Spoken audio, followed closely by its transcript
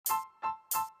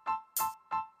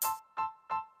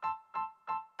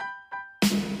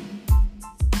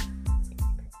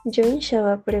Join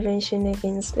Shava Prevention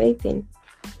Against Vaping,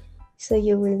 so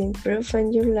you will improve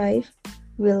and your life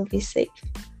will be safe.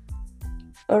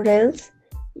 Or else,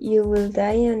 you will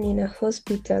die and in a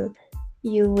hospital,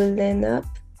 you will end up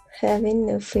having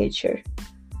no future.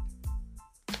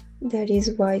 That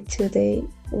is why today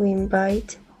we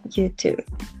invite you to.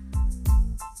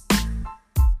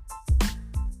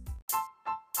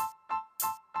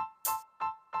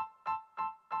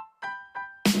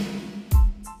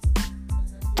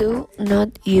 Do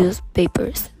not use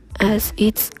vapors, as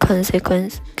its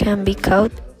consequence can be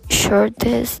cold,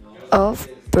 shortness of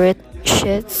breath,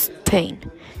 chest pain,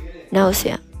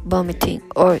 nausea, vomiting,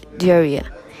 or diarrhea,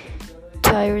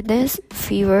 tiredness,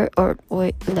 fever, or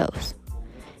weight loss.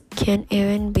 Can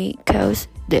even be cause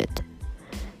death.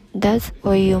 That's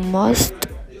why you must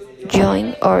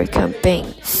join our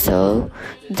campaign so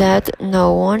that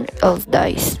no one else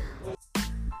dies.